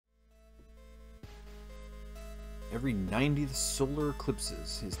Every 90th solar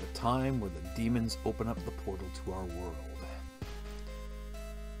eclipses is the time where the demons open up the portal to our world.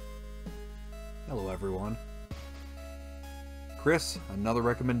 Hello everyone. Chris, another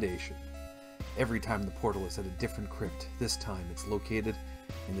recommendation. Every time the portal is at a different crypt, this time it's located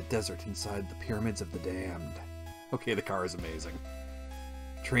in the desert inside the Pyramids of the Damned. Okay, the car is amazing.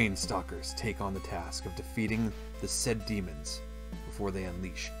 Trained stalkers take on the task of defeating the said demons before they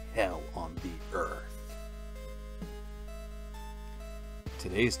unleash hell on the earth.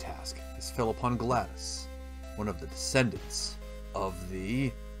 Today's task is fell upon Gladys, one of the descendants of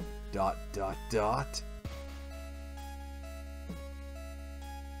the...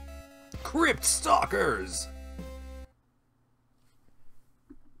 Crypt Stalkers!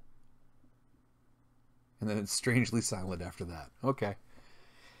 And then it's strangely silent after that. Okay.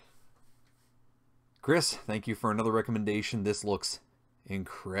 Chris, thank you for another recommendation. This looks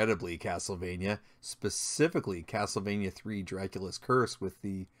incredibly Castlevania, specifically Castlevania 3 Dracula's Curse with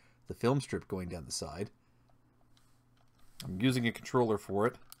the film strip going down the side. I'm using a controller for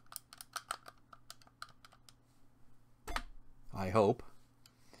it. I hope.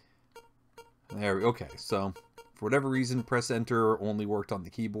 There we go. Okay, so for whatever reason, press enter only worked on the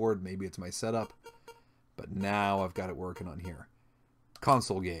keyboard. Maybe it's my setup, but now I've got it working on here.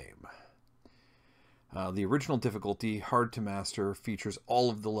 Console game. The original difficulty, hard to master, features all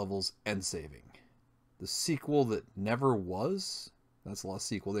of the levels and saving. The sequel that never was? That's the last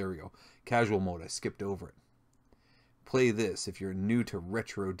sequel, there we go. Casual mode, I skipped over it. Play this if you're new to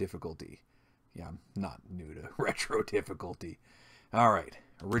retro difficulty. Yeah, I'm not new to retro difficulty. Alright,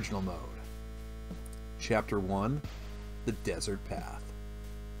 original mode. Chapter 1, The Desert Path.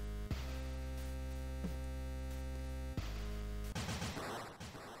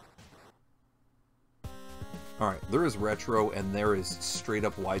 Alright, there is retro and there is straight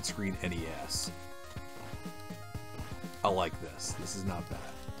up widescreen NES. I like this. This is not bad.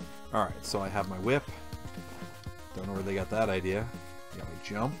 Alright, so I have my whip. Don't know where they got that idea. Got my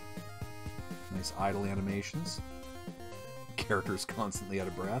jump. Nice idle animations. Character's constantly out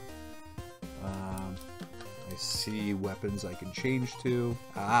of breath. I see weapons I can change to.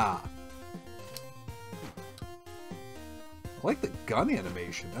 Ah! I like the gun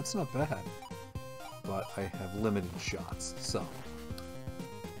animation. That's not bad. But I have limited shots, so.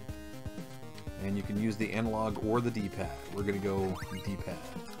 And you can use the analog or the D-pad. We're gonna go D-pad.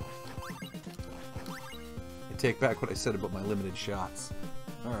 I take back what I said about my limited shots.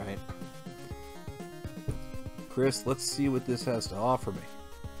 Alright. Chris, let's see what this has to offer me.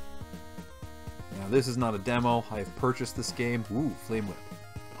 Now, this is not a demo. I have purchased this game. Ooh, Flame Whip.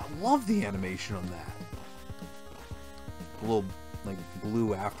 I love the animation on that. A little, like,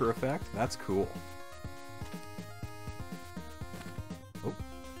 blue after effect. That's cool. Oh.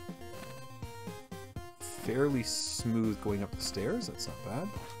 Fairly smooth going up the stairs. That's not bad.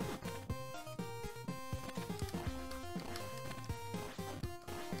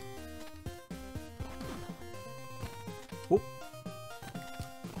 Oh.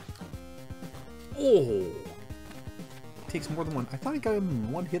 Oh! Takes more than one. I thought I got him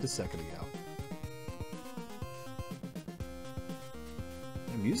in one hit a second ago.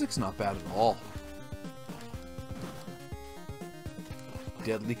 The music's not bad at all.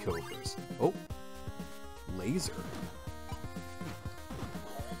 Deadly Cobras. Oh. Laser.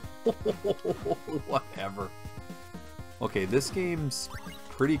 Whatever. Okay, this game's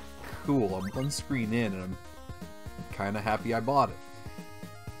pretty cool. I'm one screen in and I'm kind of happy I bought it.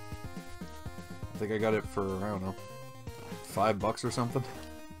 I think I got it for, I don't know, $5 or something.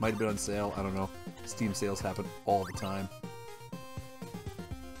 Might have been on sale, I don't know. Steam sales happen all the time.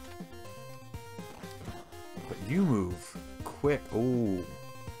 But you move quick. Oh.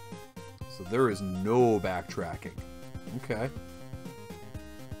 So there is no backtracking. Okay.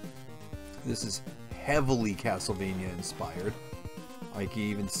 This is heavily Castlevania inspired. I can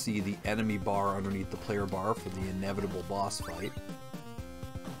even see the enemy bar underneath the player bar for the inevitable boss fight.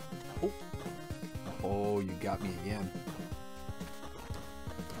 Oh. Oh, you got me again.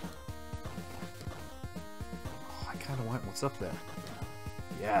 Oh, I kind of want what's up there.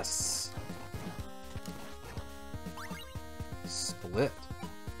 Yes. Split.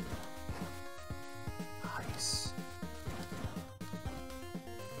 Nice.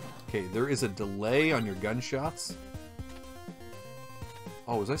 Okay, there is a delay on your gunshots.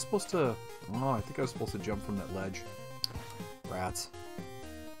 Oh, was I supposed to... Oh, I think I was supposed to jump from that ledge. Rats.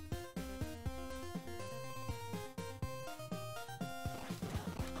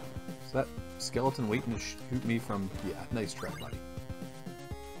 Is that skeleton waiting to shoot me from... Yeah, nice try, buddy.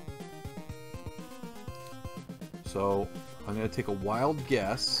 So, I'm going to take a wild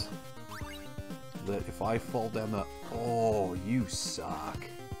guess that if I fall down the... Oh, you suck.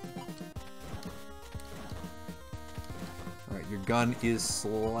 Alright, your gun is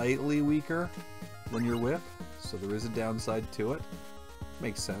slightly weaker than your whip, so there is a downside to it.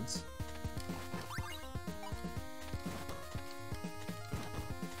 Makes sense.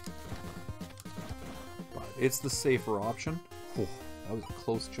 But it's the safer option. Whew, that was a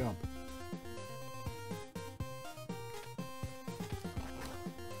close jump.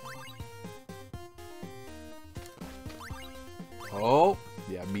 Oh,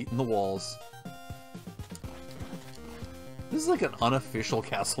 yeah, meeting the walls. This is like an unofficial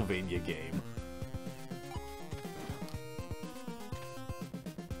Castlevania game.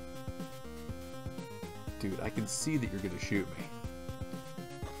 Dude, I can see that you're gonna shoot me.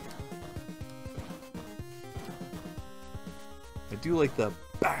 I do like the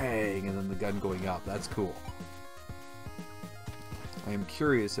bang and then the gun going up. That's cool. I am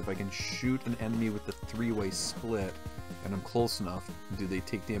curious if I can shoot an enemy with the three-way split and I'm close enough, do they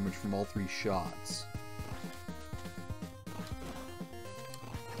take damage from all three shots?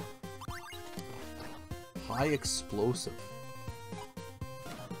 High explosive.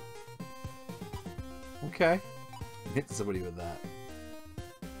 Okay. I'm hitting somebody with that.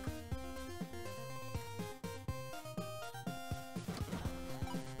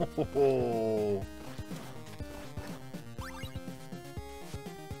 Oh.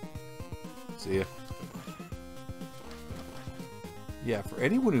 See ya. Yeah, for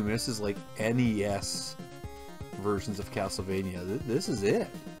anyone who misses like NES versions of Castlevania, this is it.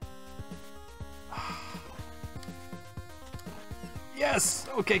 Yes!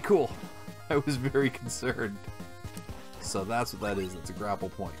 Okay, cool. I was very concerned. So that's what that is. It's a grapple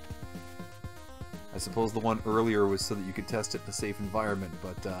point. I suppose the one earlier was so that you could test it in a safe environment,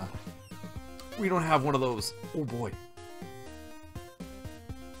 but we don't have one of those. Oh boy.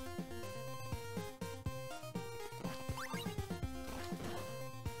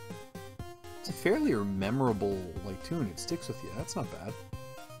 It's a fairly memorable like tune. It sticks with you. That's not bad.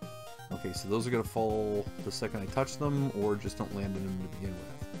 Okay, so those are going to fall the second I touch them, or just don't land in them to begin with.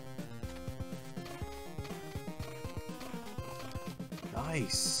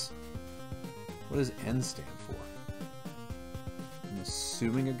 Nice! What does N stand for? I'm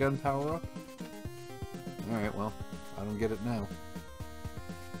assuming a gun power-up? Alright, well, I don't get it now.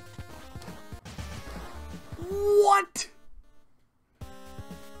 What?!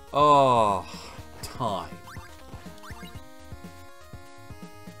 Oh, time.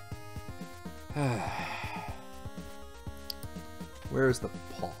 Where's the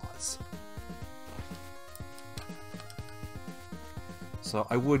pause? So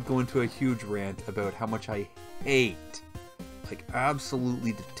I would go into a huge rant about how much I hate, like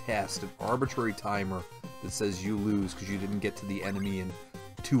absolutely detest, an arbitrary timer that says you lose because you didn't get to the enemy in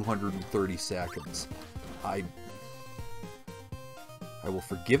 230 seconds. I will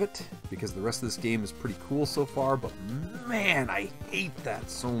forgive it because the rest of this game is pretty cool so far, but man, I hate that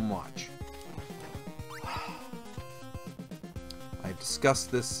so much. I've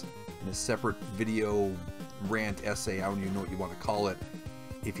discussed this in a separate video, rant, essay, I don't even know what you want to call it.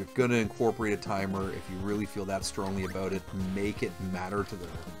 If you're going to incorporate a timer, if you really feel that strongly about it, make it matter to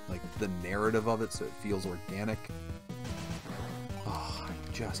the narrative of it so it feels organic. Oh, I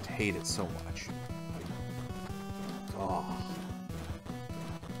just hate it so much. Oh.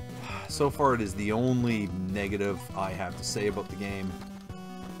 So far it is the only negative I have to say about the game.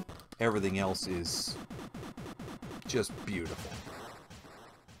 Everything else is just beautiful.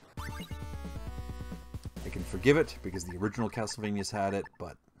 I can forgive it because the original Castlevania's had it,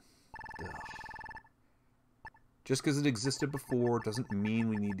 but ugh. Just because it existed before doesn't mean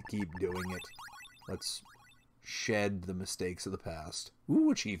we need to keep doing it. Let's shed the mistakes of the past.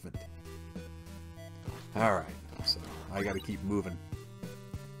 Ooh, achievement. Alright, so I gotta keep moving.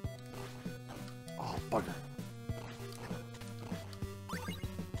 Oh, bugger.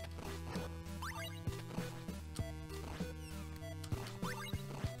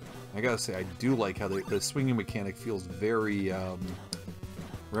 I gotta say, I do like how the swinging mechanic feels very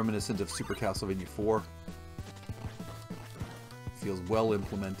reminiscent of Super Castlevania 4. Feels well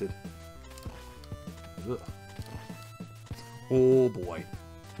implemented. Ugh. Oh boy.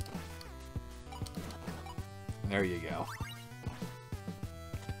 There you go.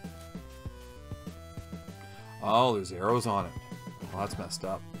 Oh, there's arrows on it. Well, that's messed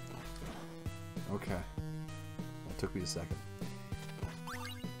up. Okay. That took me a second.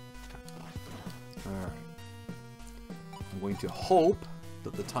 Alright. I'm going to hope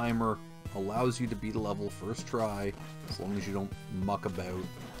that the timer allows you to beat a level first try, as long as you don't muck about.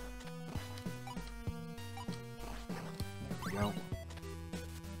 There we go.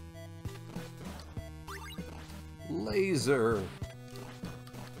 Laser.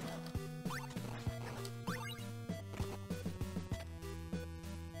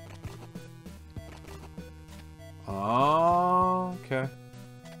 Oh, okay.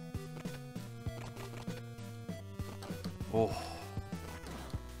 Oh.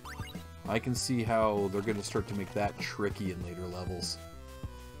 I can see how they're going to start to make that tricky in later levels.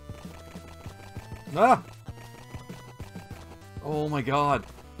 Ah! Oh my god.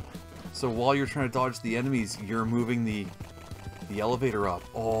 So while you're trying to dodge the enemies, you're moving the elevator up.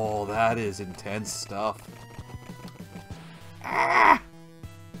 Oh, that is intense stuff. Ah!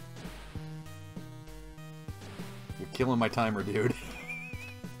 You're killing my timer, dude.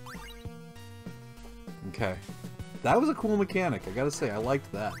 Okay. That was a cool mechanic, I gotta say. I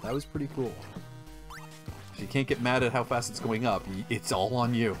liked that. That was pretty cool. If you can't get mad at how fast it's going up, it's all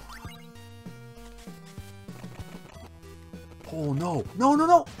on you. Oh, no. No, no,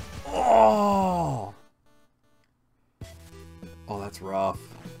 no! Oh! Oh, that's rough.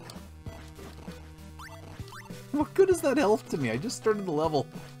 What good is that health to me? I just started the level.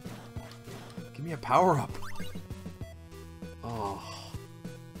 Give me a power-up. Oh.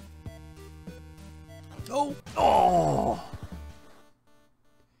 Oh! Oh!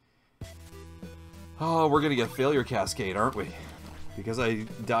 Oh, we're gonna get a failure cascade, aren't we? Because I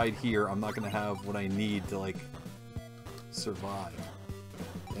died here, I'm not gonna have what I need to, like, survive.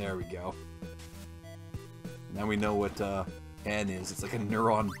 There we go. Now we know what N is. It's like a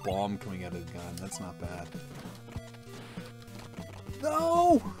neuron bomb coming out of the gun. That's not bad.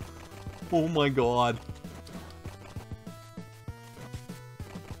 No! Oh my god.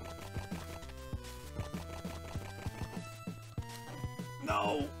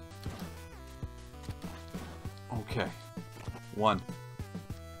 No! Okay. 1.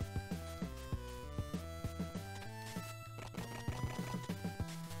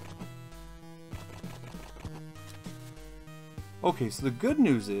 Okay, so the good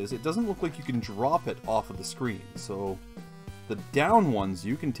news is it doesn't look like you can drop it off of the screen. So the down ones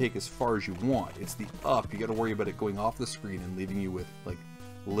you can take as far as you want. It's the up, you gotta worry about it going off the screen and leaving you with, like,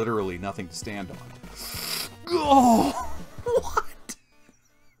 literally nothing to stand on. Oh! What?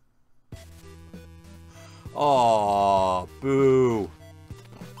 Oh, boo.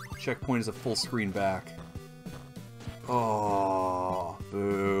 Checkpoint is a full screen back. Oh,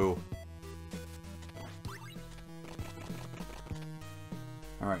 boo.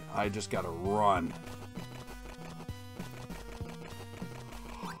 Alright, I just gotta run.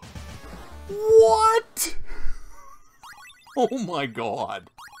 What? Oh my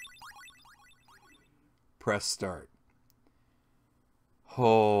god. Press start.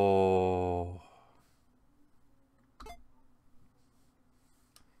 Oh.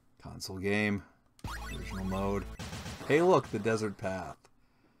 Console game. Original mode. Hey look, the desert path.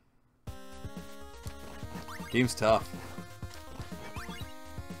 Game's tough.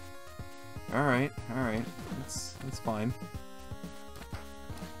 Alright, alright. That's fine.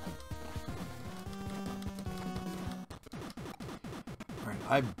 Alright,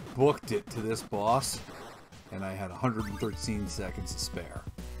 I booked it to this boss, and I had 113 seconds to spare.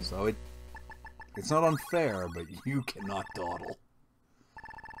 So it's not unfair, but you cannot dawdle.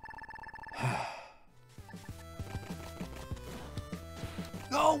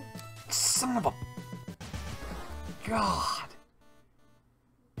 No! Son of a... God!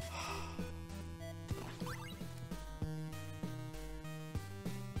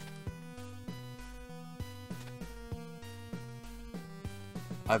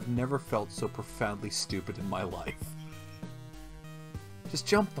 I've never felt so profoundly stupid in my life. Just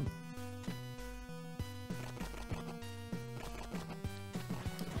jump them.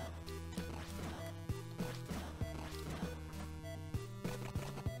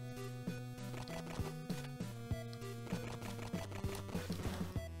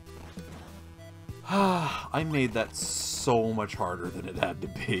 I made that so much harder than it had to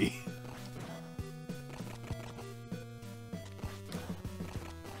be.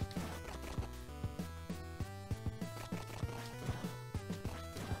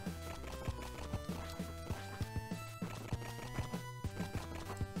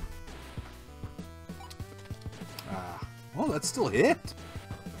 Oh, that still hit.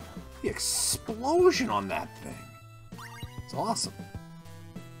 The explosion on that thing. It's awesome.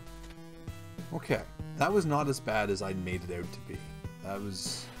 Okay, that was not as bad as I made it out to be. That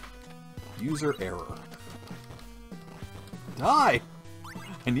was user error. Die!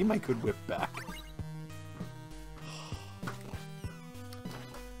 I need my good whip back.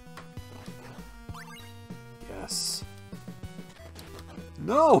 Yes.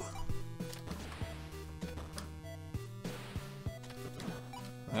 No!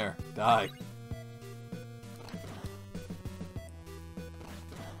 There, die.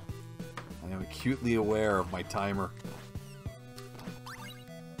 acutely aware of my timer.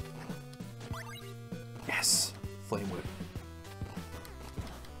 Yes! Flame Whip.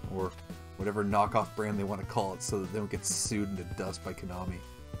 Or whatever knockoff brand they want to call it so that they don't get sued into dust by Konami.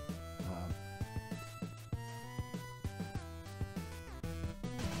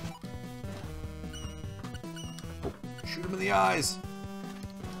 Oh, shoot him in the eyes!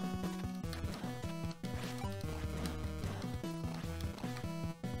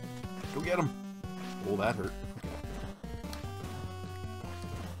 Go get him! Oh, that hurt.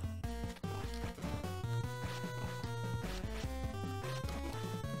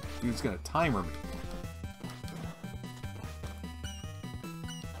 Dude's gonna timer me.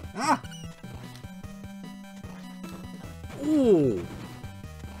 Ah! Ooh!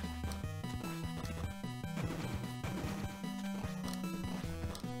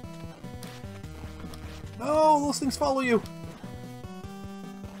 No, those things follow you.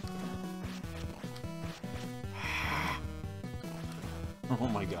 Oh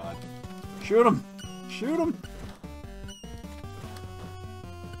my god. Shoot him! Shoot him!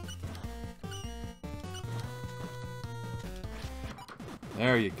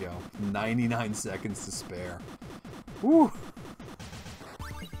 There you go. 99 seconds to spare. Woo!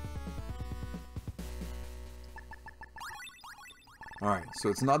 Alright, so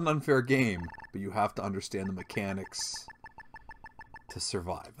it's not an unfair game, but you have to understand the mechanics to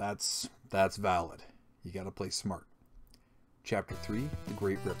survive. That's valid. You gotta play smart. Chapter 3, The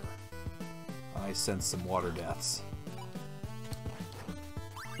Great River. I sense some water deaths.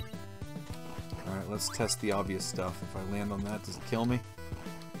 Alright, let's test the obvious stuff. If I land on that, does it kill me?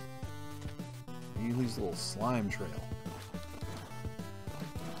 He leaves a little slime trail.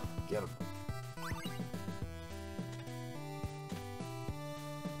 Get him.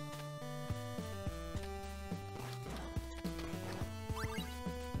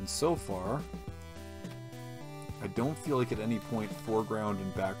 And so far, I don't feel like at any point foreground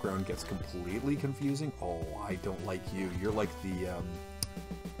and background gets completely confusing. Oh, I don't like you. You're like the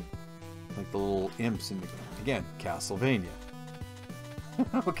little imps in, again, Castlevania.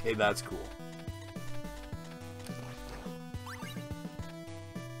 Okay, that's cool.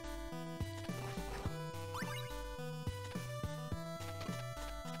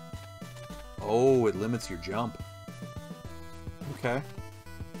 Oh, it limits your jump. Okay.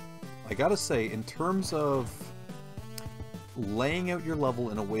 I gotta say, in terms of laying out your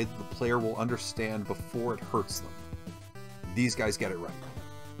level in a way that the player will understand before it hurts them, these guys get it right.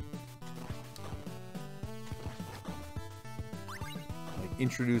 Like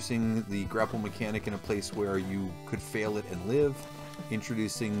introducing the grapple mechanic in a place where you could fail it and live,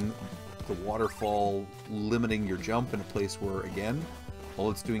 introducing the waterfall limiting your jump in a place where, again, all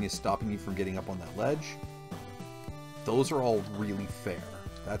it's doing is stopping you from getting up on that ledge. Those are all really fair.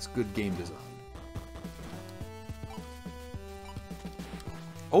 That's good game design.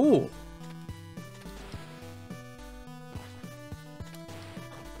 Oh!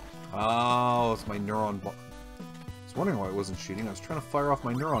 Oh, it's my neuron bomb. I was wondering why it wasn't shooting. I was trying to fire off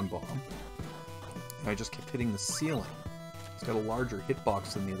my neuron bomb. And I just kept hitting the ceiling. It's got a larger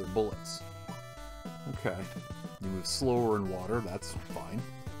hitbox than the other bullets. Okay. You move slower in water, that's fine.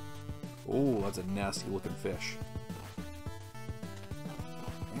 Oh, that's a nasty looking fish.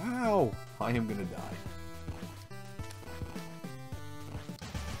 Ow! I am gonna die.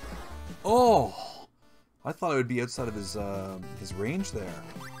 Oh! I thought I would be outside of his range there.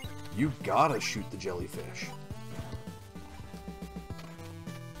 You gotta shoot the jellyfish.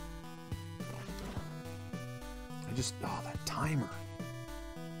 Oh, that timer.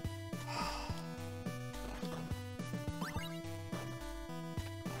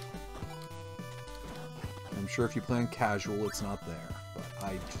 I'm sure if you play on casual, it's not there, but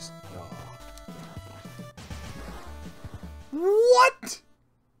I just... Oh. What?!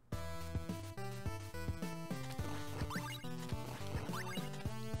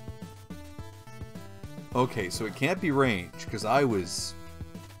 Okay, so it can't be range, because I was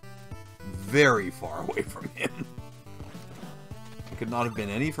very far away from him. I could not have been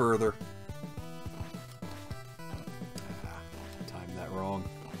any further. Timed that wrong.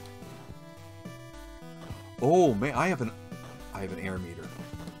 Oh man, I have an air meter.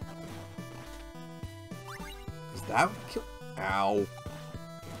 Is that what killed? Ow.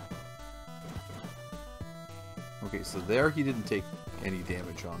 Okay, so there he didn't take any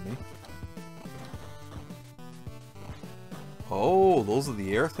damage on me. Oh, those are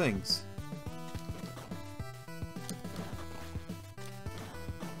the air things.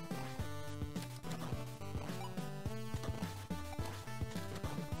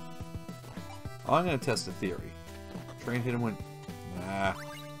 I'm going to test a theory. Try and hit him when... Nah.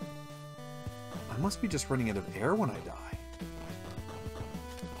 must be just running out of air when I die.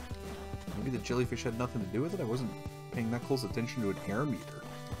 Maybe the jellyfish had nothing to do with it? I wasn't paying that close attention to an air meter.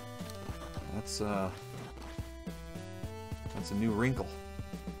 That's a new wrinkle.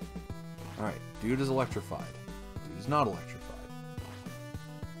 Alright, dude is electrified. Dude is not electrified.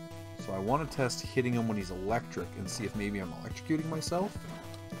 So I want to test hitting him when he's electric and see if maybe I'm electrocuting myself.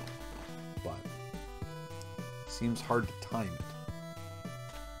 But it seems hard to time it.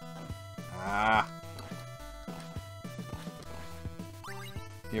 Ah!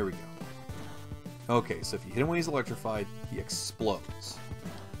 Here we go. Okay, so if you hit him when he's electrified, he explodes.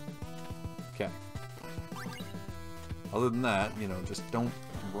 Okay. Other than that, you know, just don't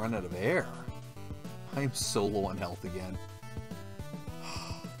run out of air. I'm so low on health again.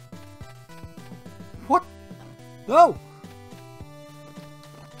 What? No!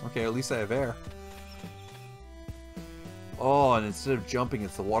 Okay, at least I have air. Oh, and instead of jumping,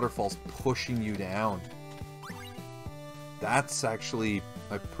 it's the waterfalls pushing you down. That's actually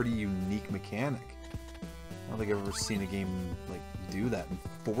a pretty unique mechanic. I don't think I've ever seen a game like do that and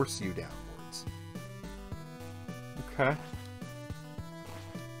force you downwards. Okay.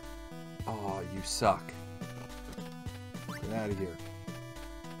 Oh, you suck. Get out of here.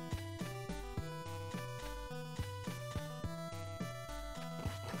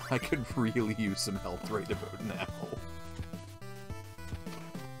 I could really use some health right about now.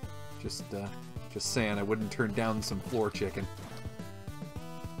 Just saying, I wouldn't turn down some floor chicken.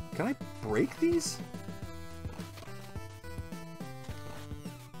 Can I break these?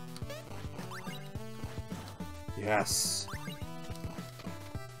 Yes.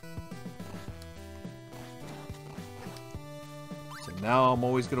 So now I'm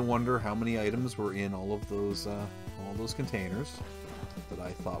always going to wonder how many items were in all those containers that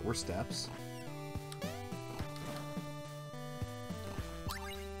I thought were steps.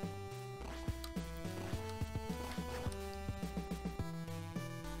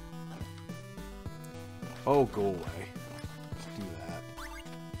 Oh, go away. Just do that.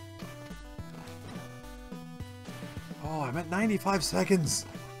 Oh, I'm at 95 seconds!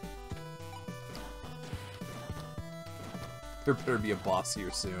 There better be a boss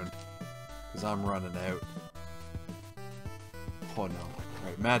here soon, because I'm running out. Oh no.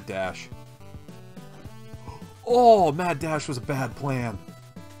 Alright, Mad Dash. Oh, Mad Dash was a bad plan.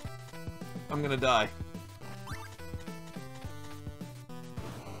 I'm gonna die.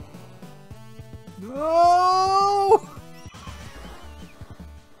 No!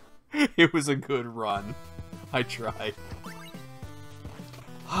 It was a good run. I tried.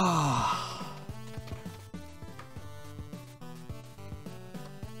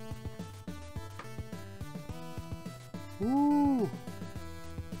 Ooh.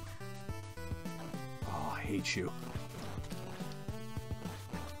 Oh, I hate you.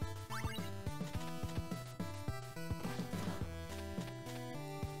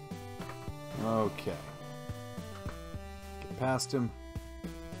 Okay. Get past him.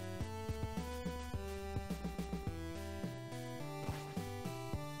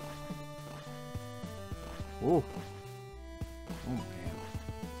 Oh. Oh, man.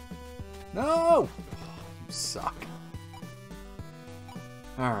 No! Oh, you suck.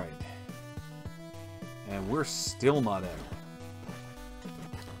 Alright. And we're still not out.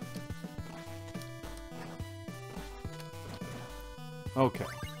 Okay.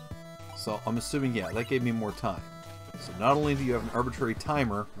 So I'm assuming, yeah, that gave me more time. So not only do you have an arbitrary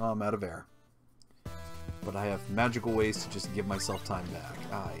timer, oh, I'm out of air, but I have magical ways to just give myself time back.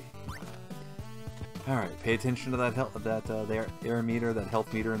 Alright, pay attention to that the air meter, that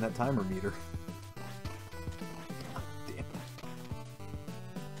health meter, and that timer meter. Damn.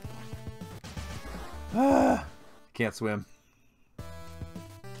 Ah, can't swim.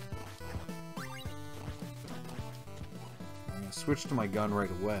 I'm gonna switch to my gun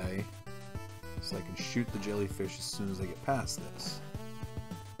right away, so I can shoot the jellyfish as soon as I get past this.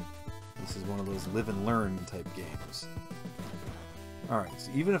 This is one of those live and learn type games. Alright,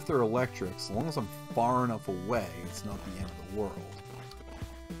 so even if they're electric, so long as I'm far enough away, it's not the end of the world.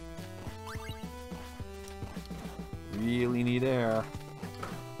 Really need air.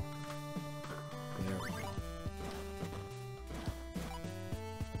 There we go.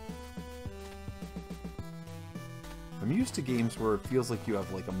 I'm used to games where it feels like you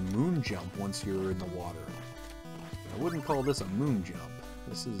have like a moon jump once you're in the water. I wouldn't call this a moon jump.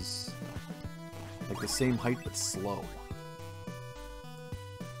 This is like the same height but slow.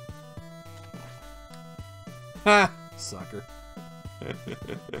 Ha! Sucker. Alright.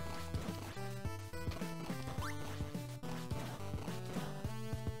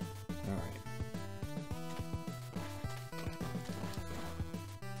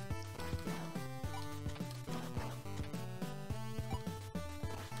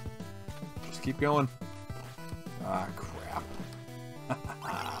 Just keep going. Ah, crap.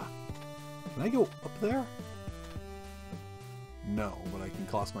 Can I go up there? No, but I can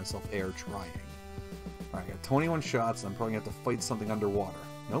cost myself air trying. Alright, I got 21 shots, and I'm probably going to have to fight something underwater.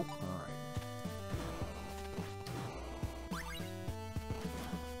 Nope. Alright.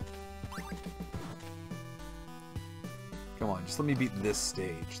 Come on, just let me beat this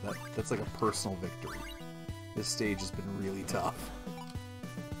stage. That's like a personal victory. This stage has been really tough.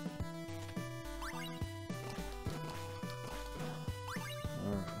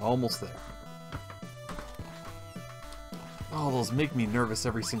 Alright, almost there. Oh, those make me nervous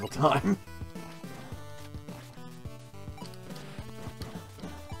every single time.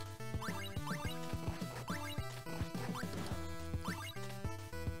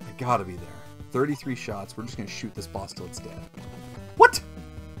 I gotta be there. 33 shots. We're just gonna shoot this boss till it's dead. What?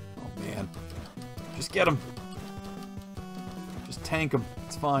 Oh, man. Just get him. Just tank him.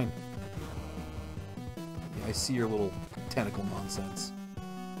 It's fine. Yeah, I see your little tentacle nonsense.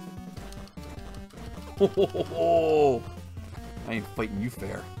 Ho, ho, ho, ho. I ain't fighting you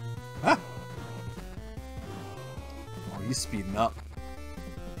fair. Ah! Oh, he's speeding up.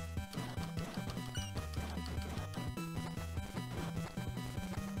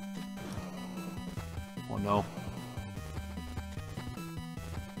 Oh no.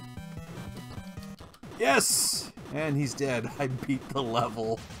 Yes! And he's dead. I beat the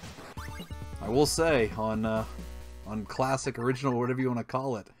level. I will say, on classic, original, whatever you want to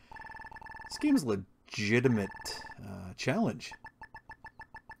call it, this game's legitimate challenge.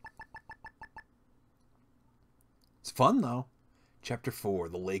 It's fun, though. Chapter 4,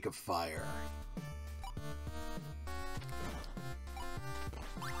 The Lake of Fire.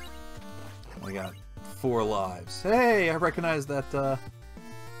 I got 4 lives. Hey, I recognize that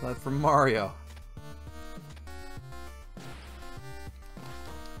from Mario.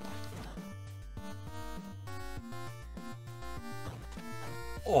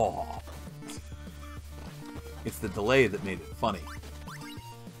 Oh. It's the delay that made it funny.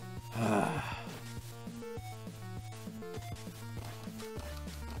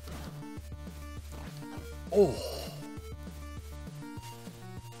 Oh.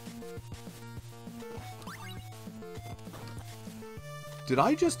 Did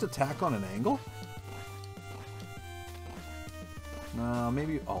I just attack on an angle? No,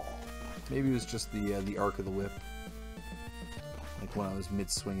 maybe. Oh, maybe it was just the arc of the whip. Like when I was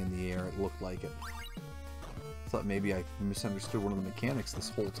mid-swing in the air, it looked like it. I thought maybe I misunderstood one of the mechanics this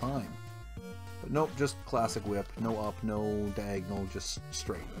whole time. But nope, just classic whip. No up, no diagonal, just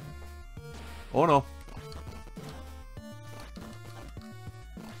straight. Oh no.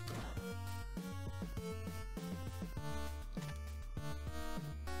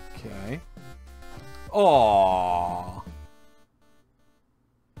 Okay. Aww.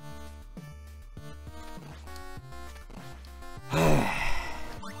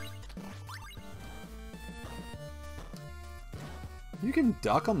 You can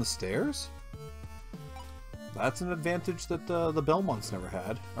duck on the stairs? That's an advantage that the Belmonts never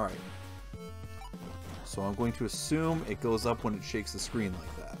had. Alright. So I'm going to assume it goes up when it shakes the screen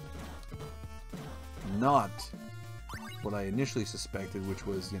like that. Not what I initially suspected, which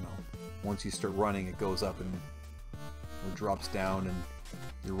was, you know, once you start running, it goes up and or drops down and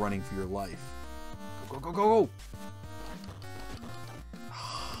you're running for your life. Go, go, go, go, go!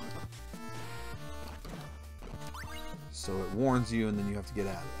 So it warns you and then you have to get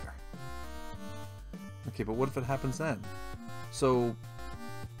out of there. Okay, but what if it happens then? So,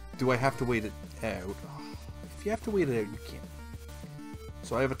 do I have to wait it out? If you have to wait it out, you can't.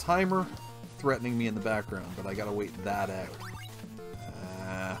 So I have a timer threatening me in the background, but I gotta wait that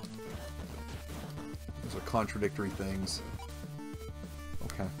out. Those are contradictory things.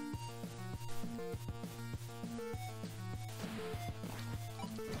 Okay.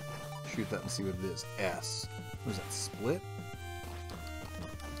 Shoot that and see what it is. S. What is that, split?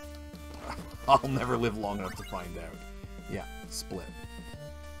 I'll never live long enough to find out. Yeah, split.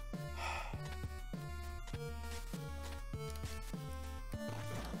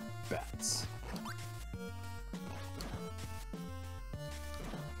 Bats.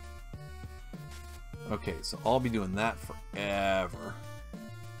 Okay, so I'll be doing that forever.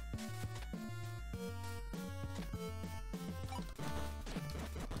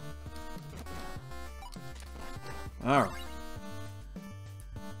 Alright.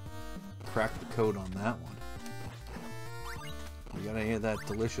 Crack the code on that one. You got any of that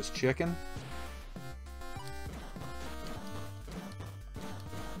delicious chicken?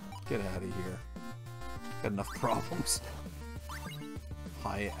 Get out of here. Got enough problems.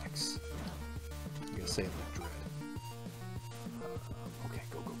 High X. You gotta say it like dread. Okay,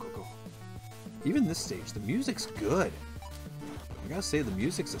 go, go, go, go. Even this stage, the music's good. I gotta say, the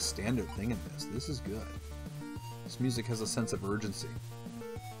music's a standard thing in this. This is good. This music has a sense of urgency.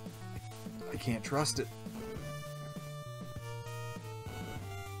 I can't trust it.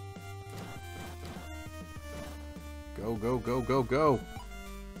 Go, go, go, go, go!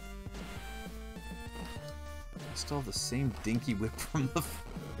 I still have the same dinky whip from the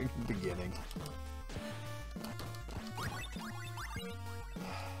beginning.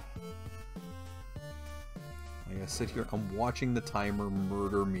 I gotta sit here. I'm watching the timer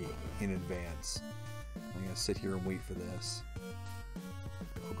murder me in advance. I gotta sit here and wait for this.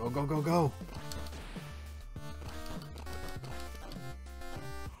 Go, go, go, go, go!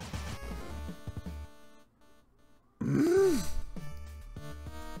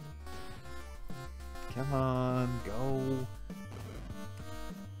 Come on, go.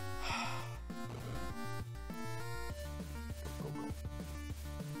 Go, go.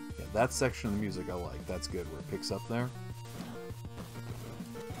 Yeah, that section of the music I like. That's good, where it picks up there.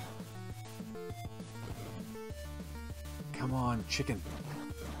 Come on, chicken.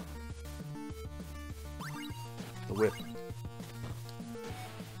 The whip.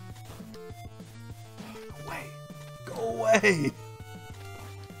 Go away. Go away!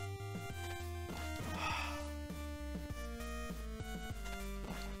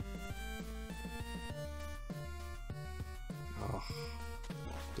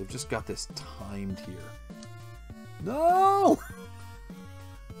 They've just got this timed here. No!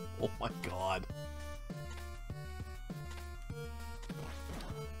 Oh my god.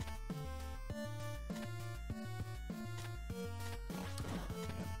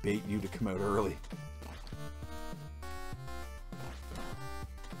 Can't bait you to come out early.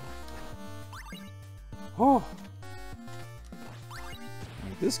 Oh!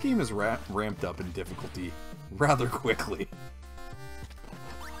 This game is ramped up in difficulty rather quickly.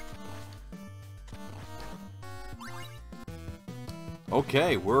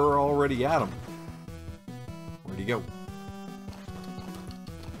 Okay, we're already at him. Where'd he go?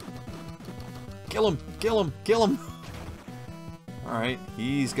 Kill him! Kill him! Kill him! Alright,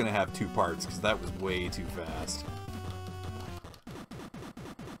 he's gonna have 2 parts, because that was way too fast.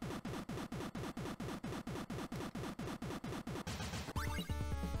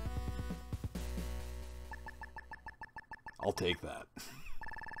 I'll take that.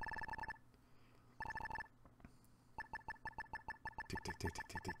 Tick, tick, tick, tick,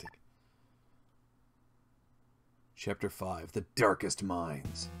 tick, tick, tick. Chapter 5, The Darkest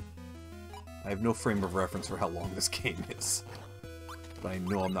Minds. I have no frame of reference for how long this game is, but I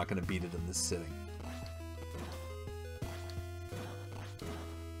know I'm not going to beat it in this sitting.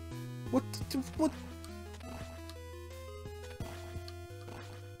 What? What?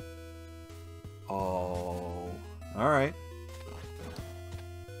 Oh. Alright.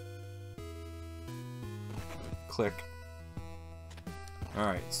 Click.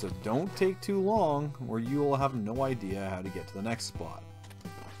 Alright, so don't take too long, or you will have no idea how to get to the next spot.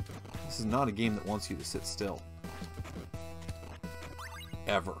 This is not a game that wants you to sit still.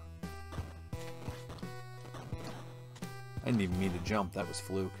 Ever. I didn't even mean to jump, that was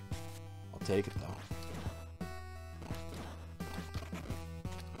fluke. I'll take it though.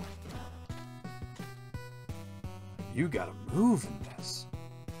 You gotta move in this.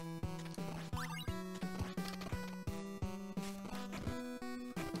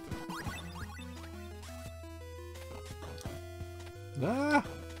 Ah!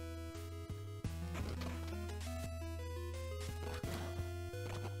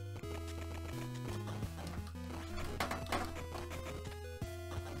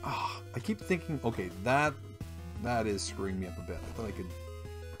 Ah, I keep thinking, okay, that is screwing me up a bit. I thought I could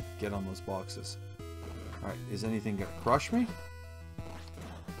get on those boxes. Alright, is anything gonna crush me?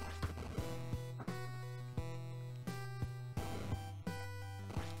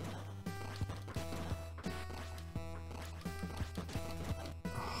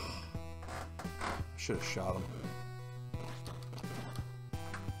 Should have shot him.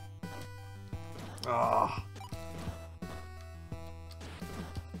 Ah.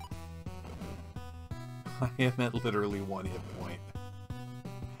 I am at literally 1 hit point.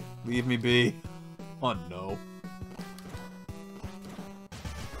 Leave me be. Oh no.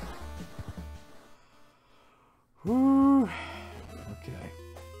 Whew. Okay.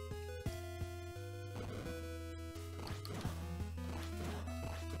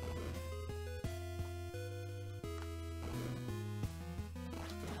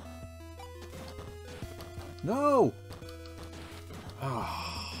 No! Oh.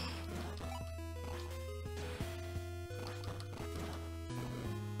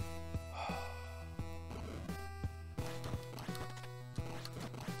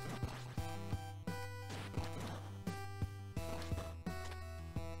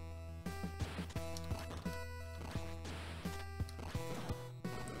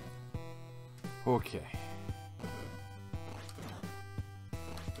 Okay.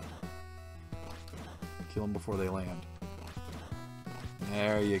 Kill them before they land.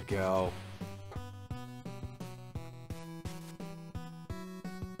 There you go.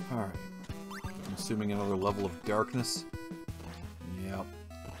 Alright. I'm assuming another level of darkness. Yep.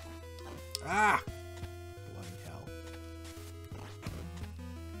 Ah! Bloody hell.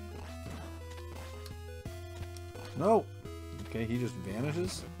 No! Okay, he just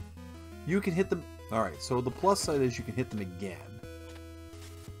vanishes. You can hit them... Alright, so the plus side is you can hit them again.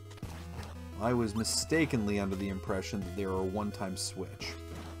 I was mistakenly under the impression that they were a one-time switch.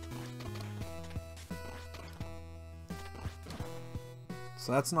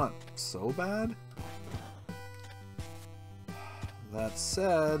 So that's not so bad. That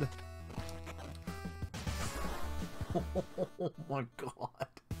said... Oh my god.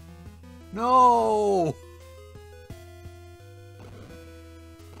 No!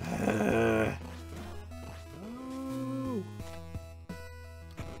 Oh.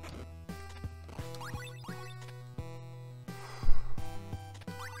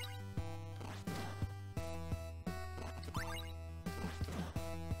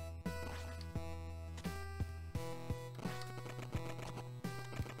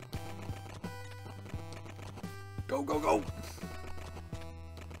 Go, go, go!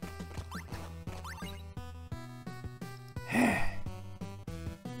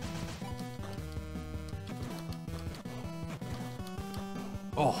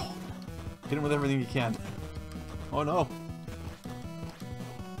 Oh, hit him with everything you can. Oh no.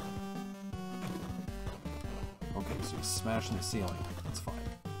 Okay, so he's smashing the ceiling. That's fine.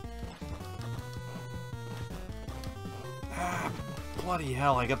 Ah, bloody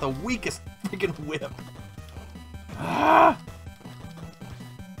hell, I got the weakest freaking whip. Ah!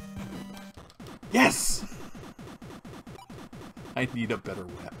 Yes! I need a better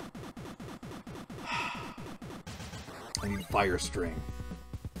whip. I need fire string.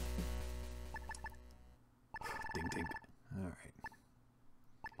 Ding ding. Alright.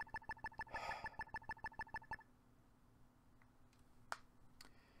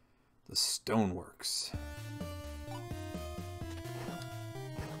 The stoneworks.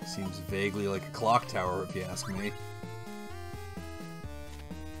 Seems vaguely like a clock tower, if you ask me.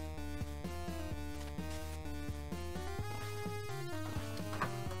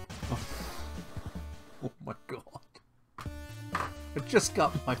 Oh my god. I just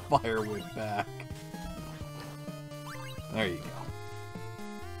got my fire whip back. There you go.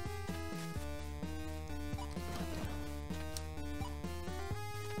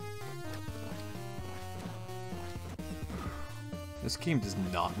 This game does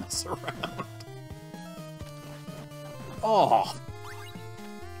not mess around. Oh!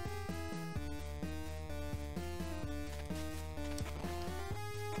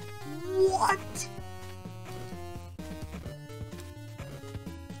 What?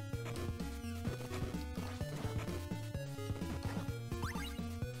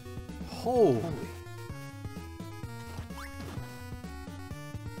 Holy.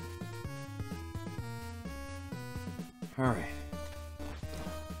 Alright.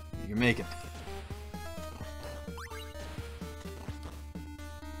 You can make it.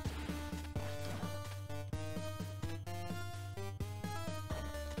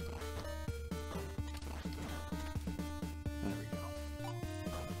 There we go.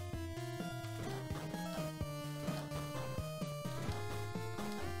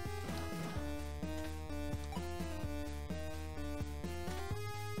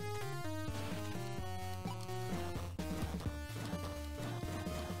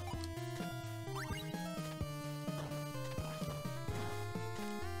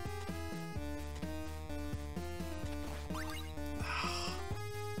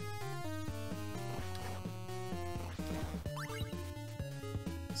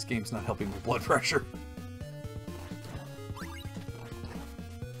 This game's not helping with blood pressure.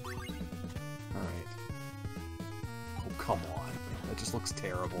 Alright. Oh, come on. That just looks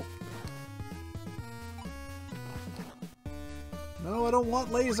terrible. No, I don't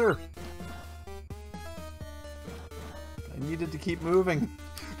want laser! I needed to keep moving.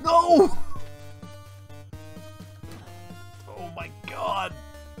 No! Oh my god!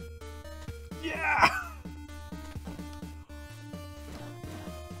 Yeah!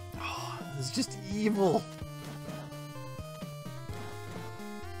 It's just evil.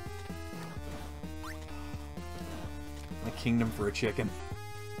 My kingdom for a chicken.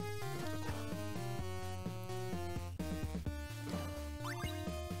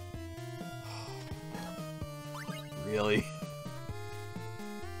 Really?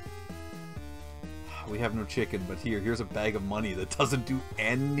 we have no chicken, but here's a bag of money that doesn't do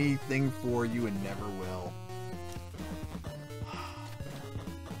anything for you and never will.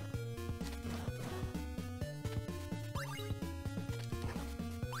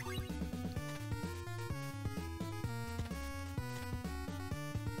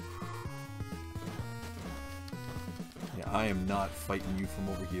 I am not fighting you from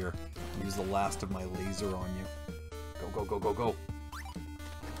over here. Use the last of my laser on you. Go, go, go, go, go.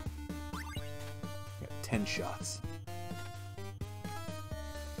 Got 10 shots.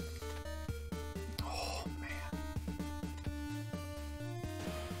 Oh, man.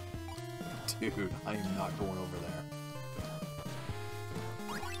 Dude, I am not going over there.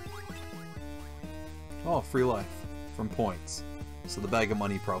 Oh, free life from points. So the bag of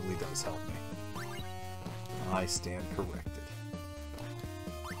money probably does help me. I stand corrected.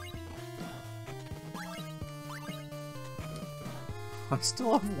 I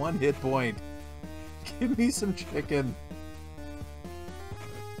still have 1 hit point. Give me some chicken.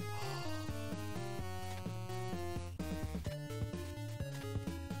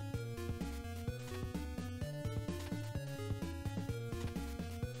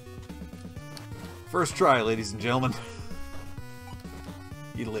 First try, ladies and gentlemen.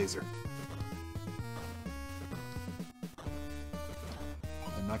 Eat a laser.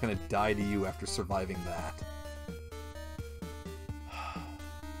 I'm not gonna die to you after surviving that.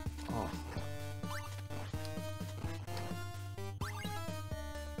 Oh.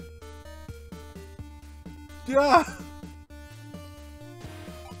 Yeah!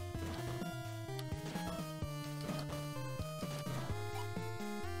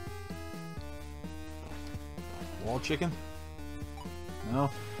 Wall chicken? No?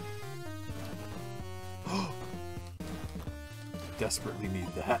 Desperately need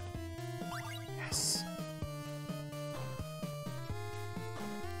that. Yes.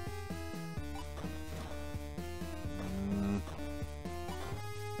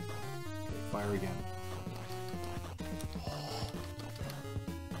 Okay, fire again.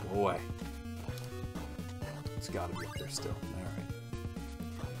 Go away. It's gotta be up there still. Alright.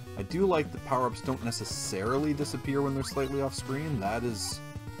 I do like that power-ups don't necessarily disappear when they're slightly off screen. That is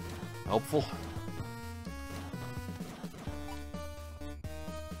helpful.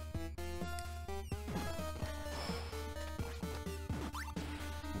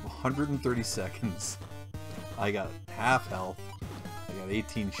 130 seconds. I got half health. I got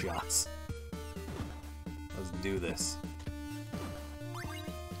 18 shots. Let's do this.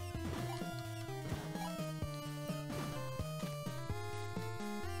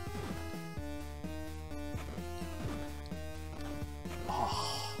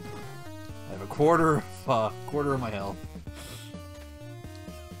 Oh, I have a quarter of my health.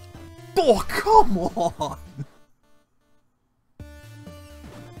 Oh, come on!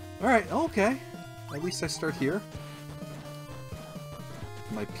 Alright, okay. At least I start here.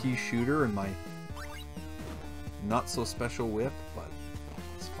 My pea shooter and my not so special whip, but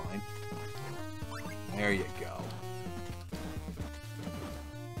it's fine. There you go.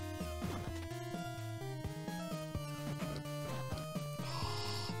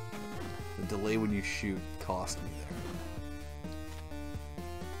 The delay when you shoot cost me there.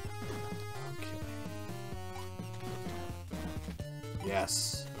 Okay.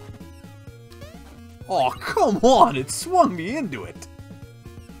 Yes. Oh, come on! It swung me into it!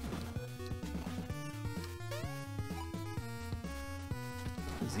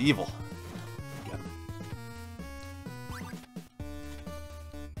 He's evil. Get him.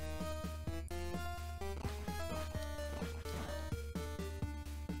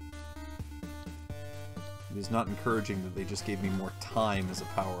 It is not encouraging that they just gave me more time as a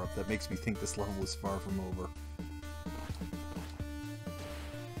power-up. That makes me think this level is far from over.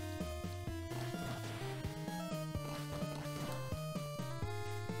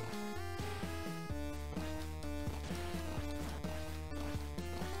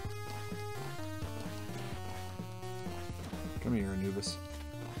 Come here, Anubis.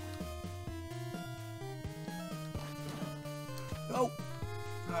 Oh!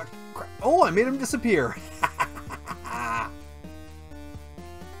 Crap. Oh, I made him disappear!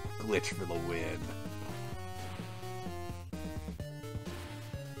 Glitch for the win.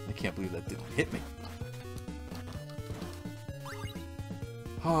 I can't believe that didn't hit me.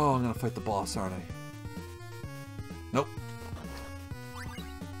 Oh, I'm gonna fight the boss, aren't I? Nope.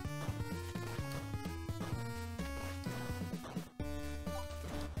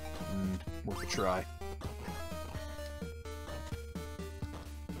 Worth a try.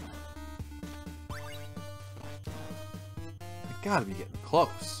 I gotta be getting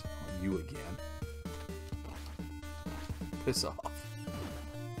close. Oh, you again. Piss off.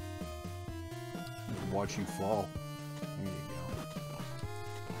 watch you fall. There you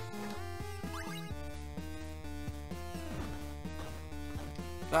go.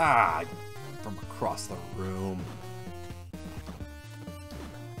 Ah! From across the room.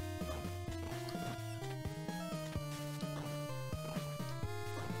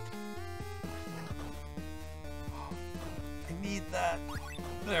 I need that.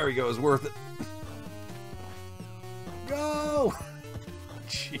 There we go. It's worth it. Go!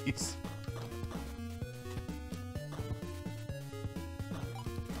 Jeez.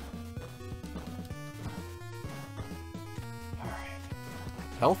 Alright.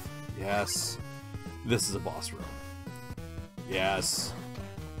 Health? Yes. This is a boss room. Yes.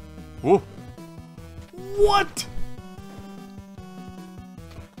 Whoa! What?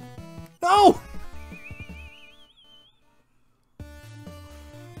 No!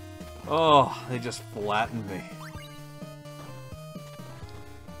 Oh, they just flattened me.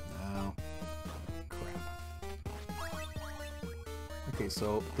 No. Crap. Okay,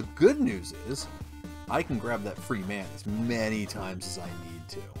 so the good news is I can grab that free man as many times as I need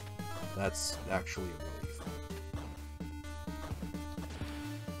to. That's actually a relief.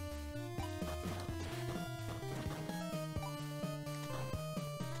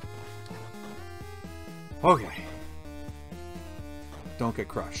 Okay. Don't get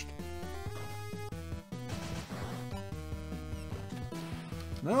crushed.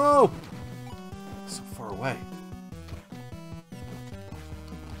 No! So far away.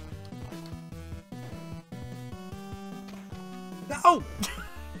 No!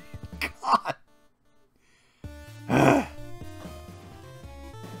 God!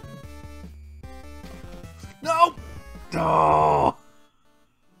 No! Oh!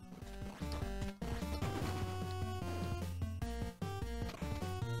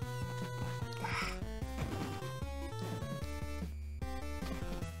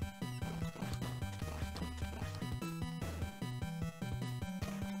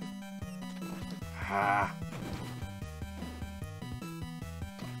 Ah.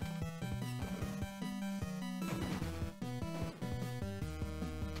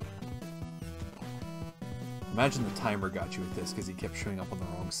 Imagine the timer got you with this because he kept showing up on the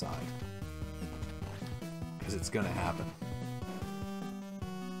wrong side. Because it's gonna happen.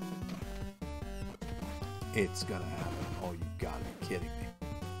 It's gonna happen. Oh, you gotta be kidding me.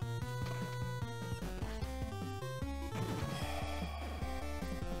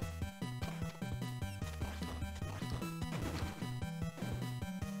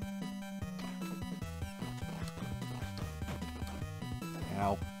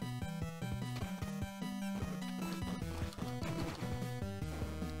 Ow.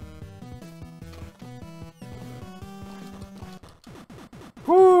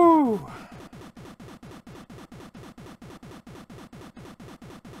 Whoo!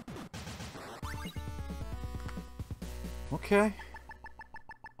 Okay.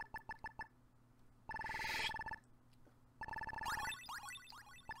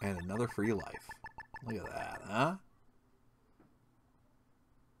 And another free life. Look at that, huh?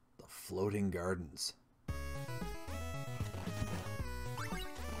 The floating gardens.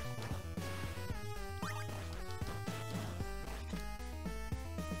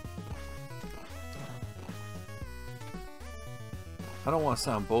 I don't want to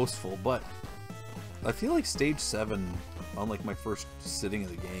sound boastful, but I feel like stage 7, on like my first sitting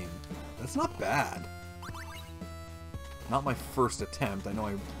of the game, that's not bad. Not my first attempt. I know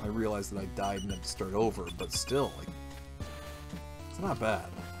I realized that I died and had to start over, but still, like, it's not bad.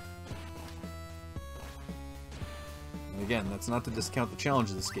 And again, that's not to discount the challenge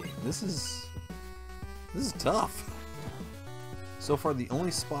of this game. This is tough. So far, the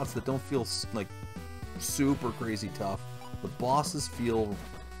only spots that don't feel like super crazy tough, the bosses feel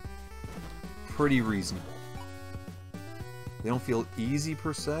pretty reasonable. They don't feel easy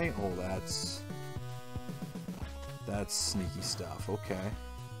per se. Oh, that's sneaky stuff. Okay.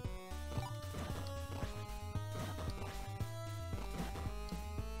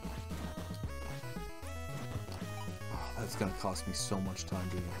 Oh, that's gonna cost me so much time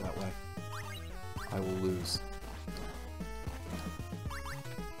doing it that way. I will lose.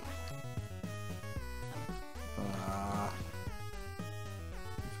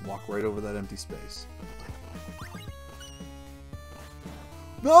 Just walk right over that empty space.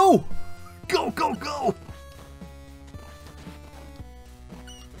 No! Go, go, go!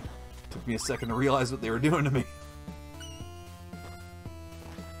 Took me a second to realize what they were doing to me.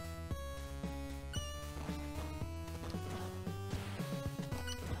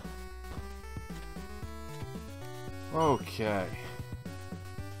 Okay.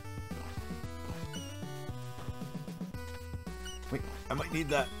 Wait, I might need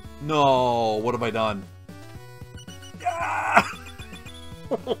that. No, what have I done? Yeah!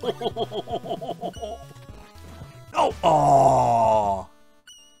 No! Oh!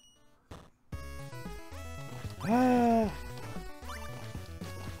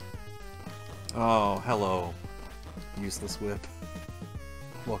 Oh, hello. Useless whip.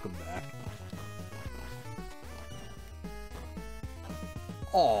 Welcome back.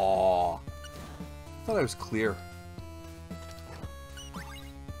 Aww. Thought I was clear.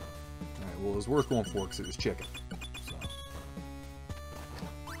 Alright, well, it was worth going for because it was chicken. So.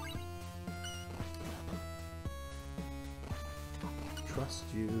 Trust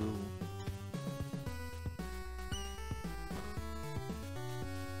you.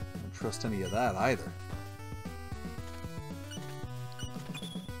 Don't trust any of that either.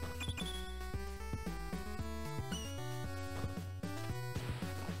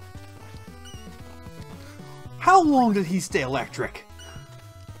 How long did he stay electric?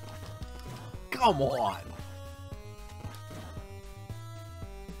 Come on!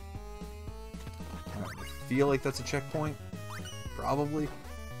 I feel like that's a checkpoint. Probably.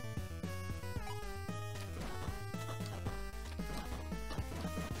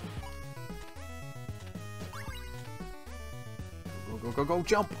 Go, go, go, go,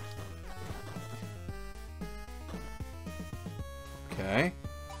 jump! Okay.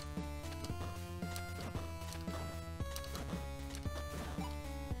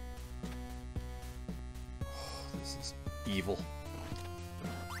 Evil.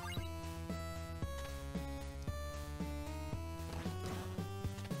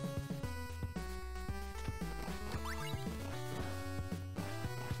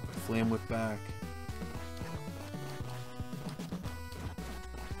 Flame whip back.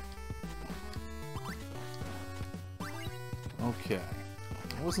 Okay.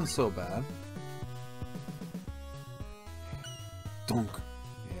 That wasn't so bad. Dunk.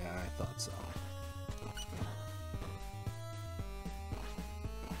 Yeah, I thought so.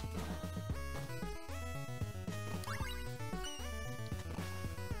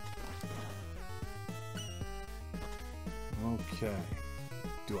 Okay.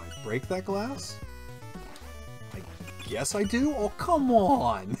 Do I break that glass? I guess I do? Oh, come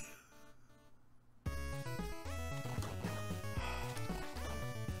on!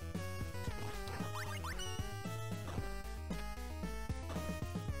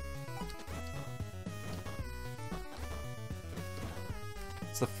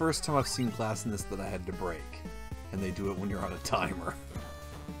 It's the first time I've seen glass in this that I had to break. And they do it when you're on a timer.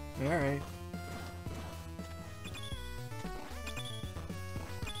 Alright.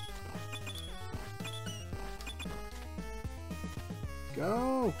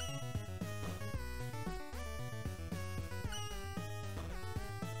 Go!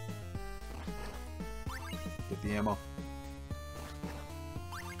 Get the ammo.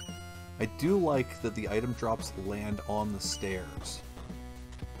 I do like that the item drops land on the stairs.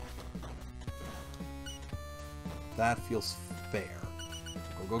 That feels fair.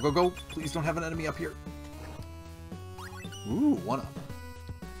 Go, go, go, go! Please don't have an enemy up here. Ooh, one up.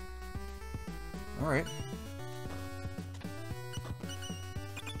 Alright.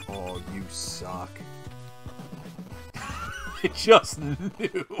 Oh, you suck. I just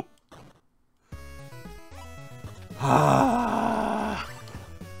knew. Ah.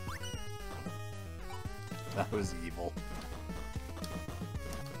 That was evil.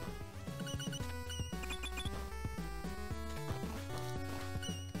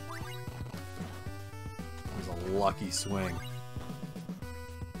 That was a lucky swing.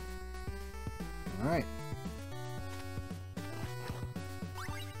 Alright.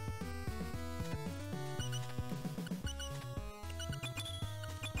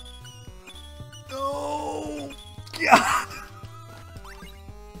 Oh, God!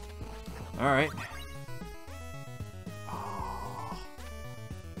 Alright. Oh.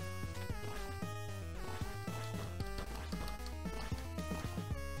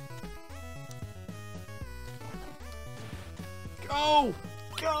 Go!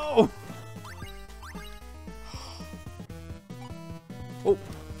 Go! Oh.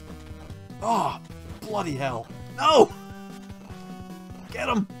 Oh, bloody hell. No! Get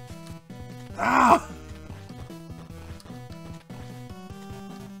him! Ah!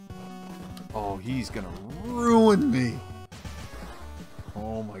 Oh, he's gonna ruin me.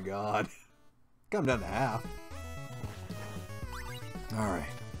 Oh my god. Got him down to half. Alright.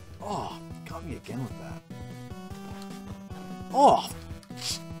 Oh, got me again with that. Oh!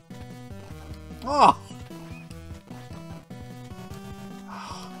 Oh!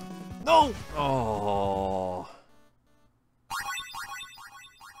 No! Oh!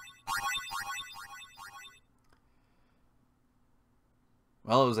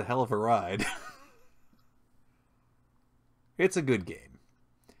 Well, it was a hell of a ride. It's a good game.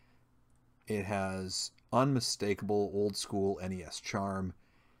 It has unmistakable old school NES charm.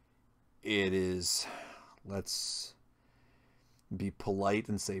 It is, let's be polite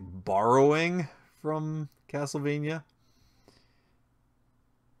and say, borrowing from Castlevania.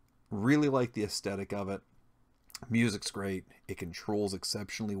 Really like the aesthetic of it. Music's great. It controls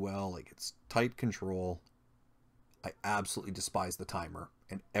exceptionally well. Like, it's tight control. I absolutely despise the timer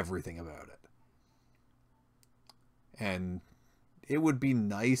and everything about it. And it would be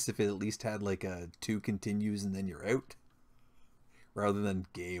nice if it at least had like a 2 continues and then you're out, rather than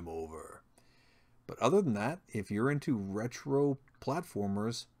game over. But other than that, if you're into retro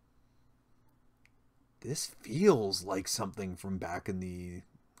platformers, this feels like something from back in the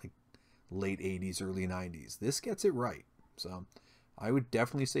late 80s, early 90s. This gets it right. So I would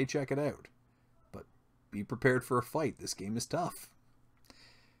definitely say check it out. But be prepared for a fight. This game is tough.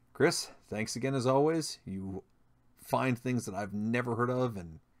 Chris, thanks again as always. You find things that I've never heard of,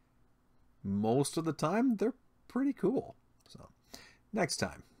 and most of the time they're pretty cool. So next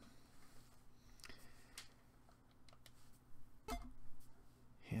time.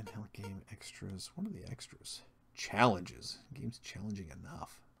 Handheld game extras. What are the extras? Challenges. Game's challenging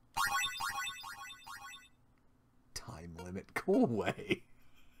enough. Time limit. Go away.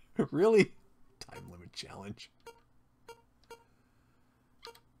 Really? Time limit challenge.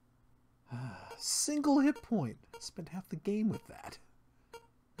 Single hit point. Spent half the game with that.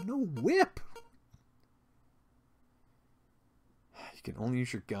 No whip. You can only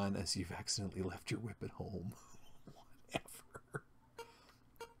use your gun as you've accidentally left your whip at home. Whatever.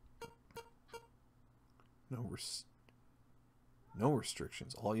 No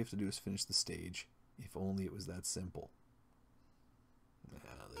restrictions. All you have to do is finish the stage. If only it was that simple. Nah,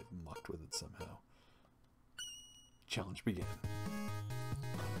 they've mucked with it somehow. Challenge begin.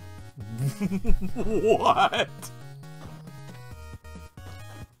 What?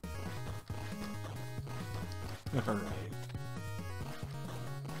 Alright.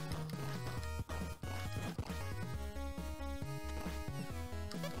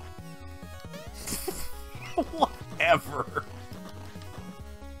 Whatever.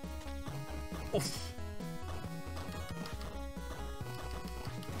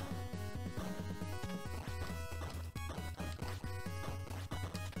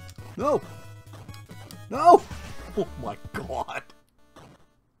 No! No! Oh my god.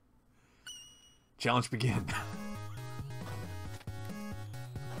 Challenge begin.